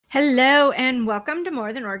Hello and welcome to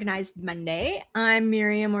More Than Organized Monday. I'm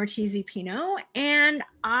Miriam Ortiz y Pino, and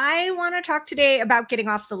I want to talk today about getting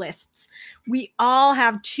off the lists. We all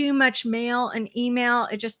have too much mail and email.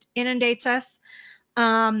 It just inundates us.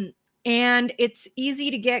 And it's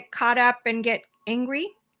easy to get caught up and get angry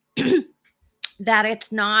that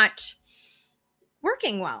it's not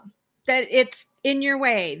working well, that it's in your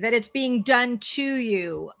way, that it's being done to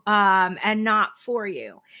you and not for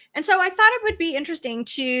you. And so I thought it would be interesting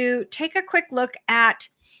to take a quick look at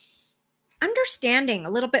understanding a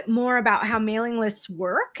little bit more about how mailing lists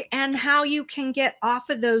work and how you can get off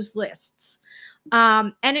of those lists.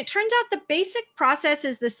 And it turns out the basic process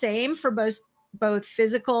is the same for both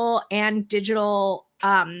physical and digital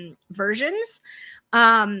versions.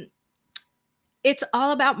 It's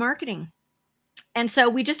all about marketing. And so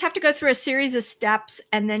we just have to go through a series of steps,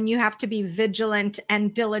 and then you have to be vigilant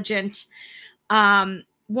and diligent.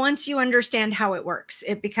 Once you understand how it works,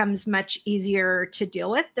 it becomes much easier to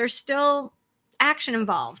deal with. There's still action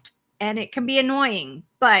involved, and it can be annoying,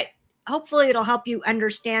 but hopefully it'll help you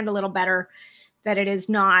understand a little better that it is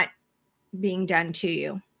not being done to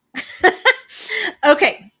you.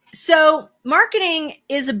 Okay, so marketing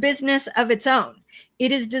is a business of its own.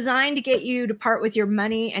 It is designed to get you to part with your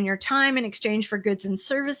money and your time in exchange for goods and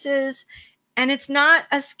services. And it's not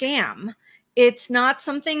a scam. It's not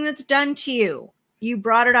something that's done to you. You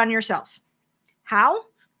brought it on yourself. How?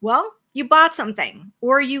 Well, you bought something,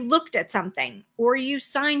 or you looked at something, or you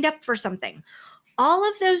signed up for something. All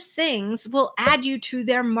of those things will add you to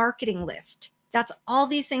their marketing list. That's all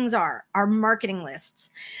these things are marketing lists.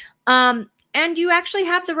 And you actually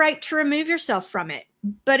have the right to remove yourself from it,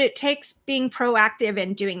 but it takes being proactive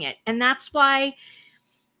and doing it. And that's why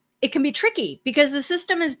it can be tricky, because the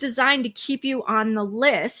system is designed to keep you on the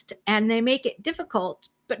list, and they make it difficult,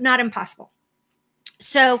 but not impossible.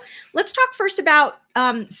 So let's talk first about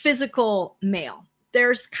physical mail.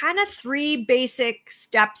 There's kind of three basic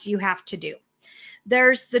steps you have to do.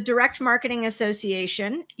 There's the Direct Marketing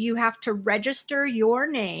Association. You have to register your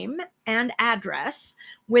name and address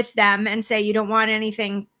with them and say you don't want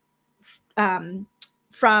anything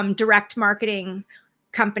from direct marketing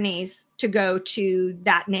companies to go to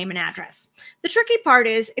that name and address. The tricky part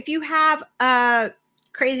is if you have a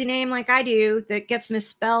crazy name like I do that gets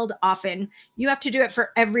misspelled often, you have to do it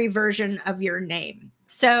for every version of your name.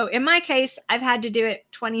 So in my case, I've had to do it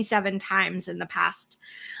 27 times in the past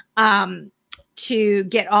to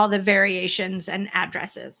get all the variations and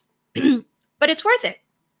addresses. But it's worth it.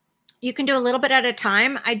 You can do a little bit at a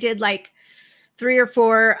time. I did like 3 or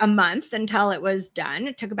 4 a month until it was done.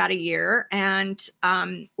 It took about a year. And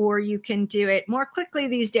or you can do it more quickly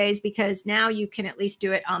these days, because now you can at least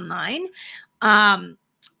do it online. And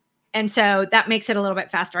so that makes it a little bit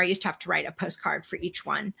faster. I used to have to write a postcard for each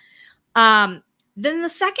one. Then the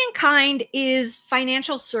second kind is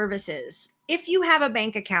financial services. If you have a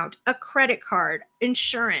bank account, a credit card,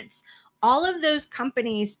 insurance, all of those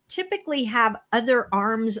companies typically have other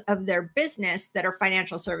arms of their business that are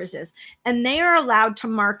financial services, and they are allowed to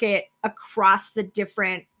market across the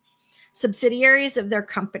different subsidiaries of their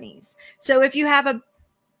companies. So if you have a,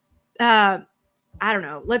 I don't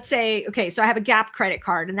know, let's say, okay, so I have a Gap credit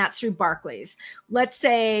card, and that's through Barclays. Let's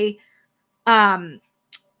say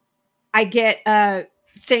I get a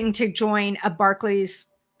thing to join a Barclays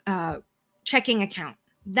checking account.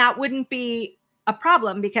 That wouldn't be a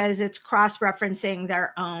problem because it's cross-referencing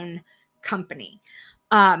their own company.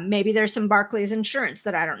 Maybe there's some Barclays insurance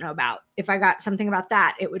that I don't know about. If I got something about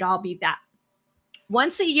that, it would all be that.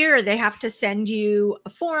 Once a year, they have to send you a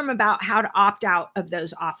form about how to opt out of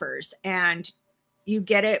those offers. And you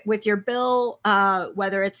get it with your bill,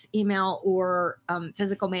 whether it's email or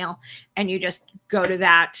physical mail, and you just go to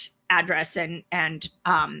that address and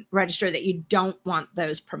register that you don't want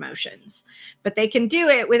those promotions. But they can do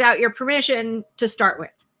it without your permission to start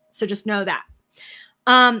with. So just know that.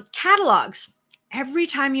 Catalogs. Every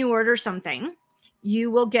time you order something,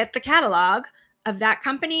 you will get the catalog of that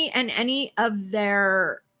company and any of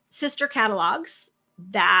their sister catalogs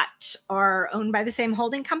that are owned by the same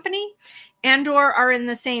holding company and or are in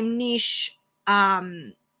the same niche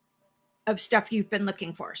of stuff you've been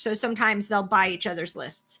looking for. So sometimes they'll buy each other's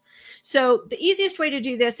lists. So the easiest way to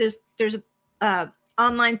do this is there's a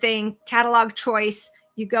online thing, catalog choice.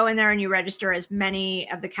 You go in there and you register as many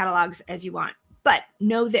of the catalogs as you want. But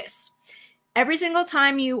know this, every single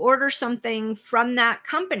time you order something from that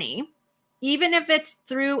company, even if it's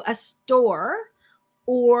through a store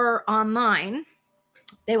or online,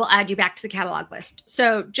 they will add you back to the catalog list.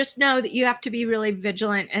 So just know that you have to be really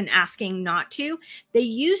vigilant and asking not to. They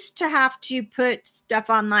used to have to put stuff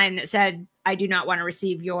online that said, I do not want to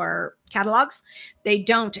receive your catalogs. They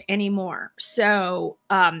don't anymore. So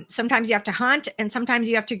sometimes you have to hunt, and sometimes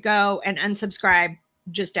you have to go and unsubscribe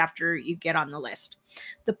just after you get on the list.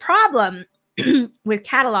 The problem with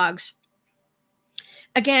catalogs,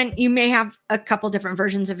 again, you may have a couple different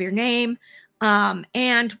versions of your name.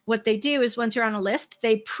 And what they do is once you're on a list,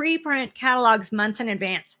 they pre-print catalogs months in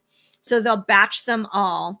advance. So they'll batch them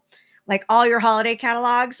all. Like all your holiday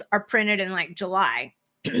catalogs are printed in like July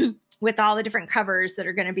with all the different covers that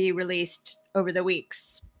are going to be released over the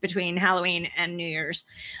weeks between Halloween and New Year's.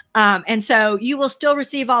 And so you will still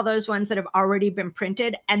receive all those ones that have already been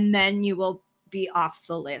printed, and then you will be off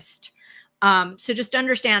the list. So just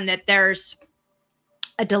understand that there's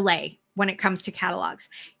a delay when it comes to catalogs,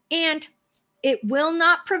 and it will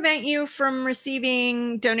not prevent you from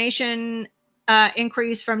receiving donation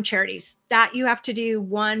inquiries from charities. That you have to do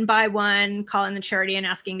one by one, calling the charity and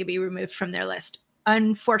asking to be removed from their list.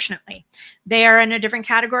 Unfortunately, they are in a different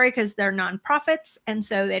category because they're nonprofits, and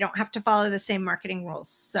so they don't have to follow the same marketing rules.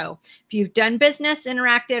 So if you've done business,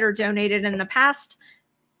 interacted, or donated in the past,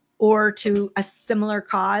 or to a similar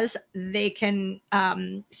cause, they can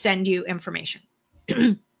send you information.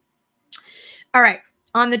 All right.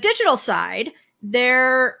 On the digital side,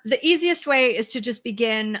 the easiest way is to just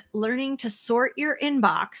begin learning to sort your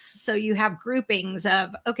inbox. So you have groupings of,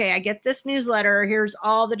 okay, I get this newsletter. Here's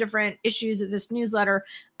all the different issues of this newsletter.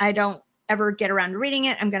 I don't ever get around to reading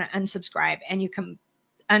it. I'm going to unsubscribe. And you can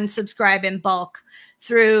unsubscribe in bulk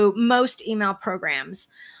through most email programs.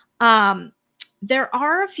 There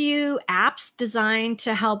are a few apps designed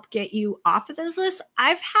to help get you off of those lists.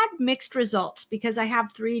 I've had mixed results because I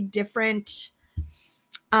have 3 different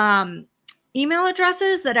email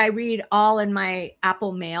addresses that I read all in my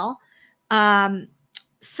Apple Mail.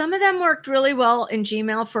 Some of them worked really well in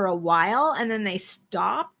Gmail for a while, and then they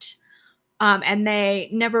stopped, and they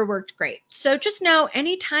never worked great. So just know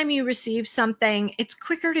anytime you receive something, it's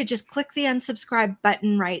quicker to just click the unsubscribe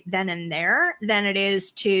button right then and there than it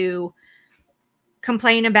is to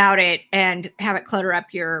complain about it and have it clutter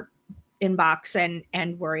up your inbox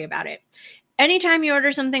and worry about it. Anytime you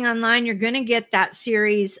order something online, you're going to get that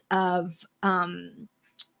series of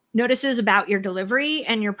notices about your delivery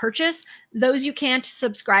and your purchase. Those you can't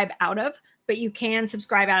subscribe out of, but you can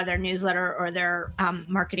subscribe out of their newsletter or their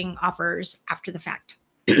marketing offers after the fact.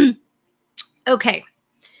 Okay.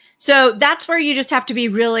 So that's where you just have to be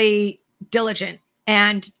really diligent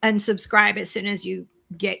and unsubscribe as soon as you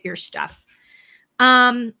get your stuff.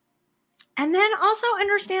 And then also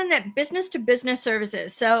understand that business to business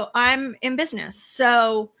services. So I'm in business,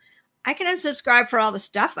 so I can unsubscribe for all the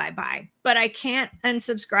stuff I buy, but I can't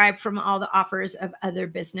unsubscribe from all the offers of other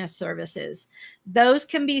business services. Those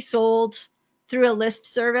can be sold through a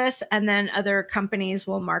list service, and then other companies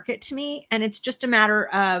will market to me. And it's just a matter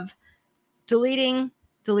of deleting.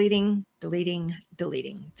 The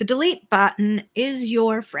delete button is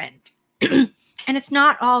your friend. And it's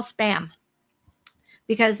not all spam,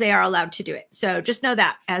 because they are allowed to do it. So just know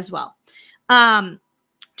that as well.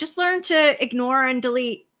 Just learn to ignore and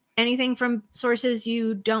delete anything from sources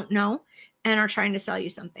you don't know and are trying to sell you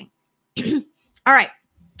something. All right.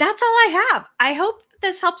 That's all I have. I hope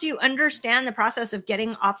this helps you understand the process of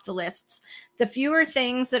getting off the lists. The fewer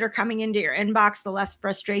things that are coming into your inbox, the less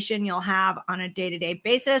frustration you'll have on a day-to-day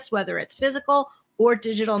basis, whether it's physical or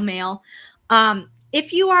digital mail.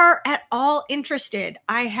 If you are at all interested,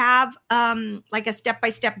 I have like a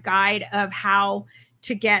step-by-step guide of how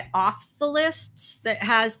to get off the lists that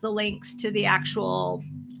has the links to the actual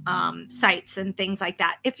sites and things like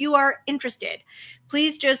that. If you are interested,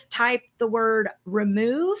 please just type the word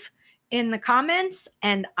remove in the comments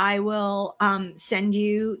and I will send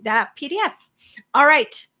you that PDF. All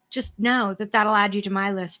right. Just know that that'll add you to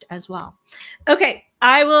my list as well. Okay.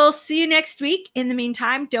 I will see you next week. In the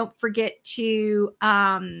meantime, don't forget to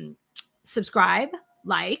subscribe,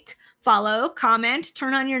 like, follow, comment,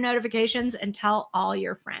 turn on your notifications, and tell all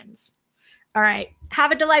your friends. All right.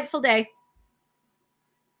 Have a delightful day.